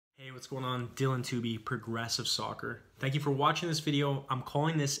Hey, what's going on? Dylan Tooby, Progressive Soccer. Thank you for watching this video. I'm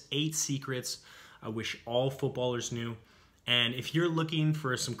calling this 8 secrets I wish all footballers knew. And if you're looking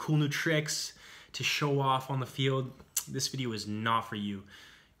for some cool new tricks to show off on the field, this video is not for you.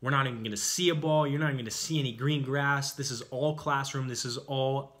 We're not even gonna see a ball. You're not even gonna see any green grass. This is all classroom. This is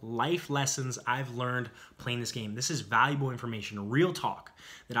all life lessons I've learned playing this game. This is valuable information, real talk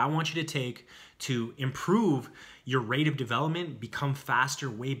that I want you to take to improve your rate of development, become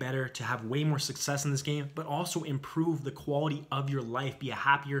faster, way better, to have way more success in this game, but also improve the quality of your life, be a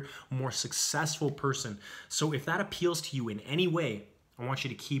happier, more successful person. So if that appeals to you in any way, I want you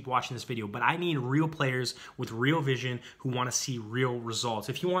to keep watching this video, but I need real players with real vision who want to see real results.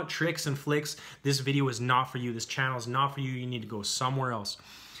 If you want tricks and flicks, this video is not for you. This channel is not for you. You need to go somewhere else.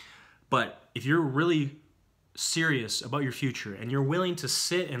 But if you're really serious about your future and you're willing to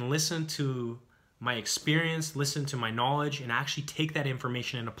sit and listen to my experience, listen to my knowledge, and actually take that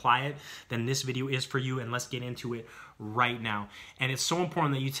information and apply it, then this video is for you, and let's get into it right now. And it's so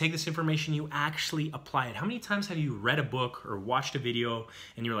important that you take this information, you actually apply it. How many times have you read a book or watched a video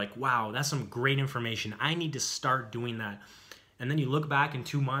and you're like, wow, that's some great information. I need to start doing that. And then you look back in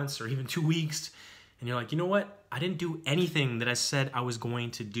 2 months or even 2 weeks and you're like, you know what? I didn't do anything that I said I was going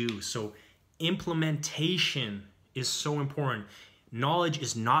to do. So implementation is so important. Knowledge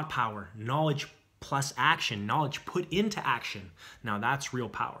is not power. Knowledge plus action, knowledge put into action. Now that's real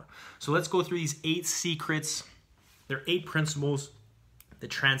power. So let's go through these 8 secrets. They're 8 principles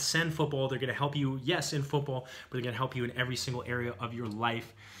that transcend football. They're gonna help you, yes, in football, but they're gonna help you in every single area of your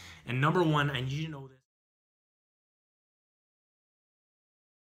life. And number 1, I need you to know this.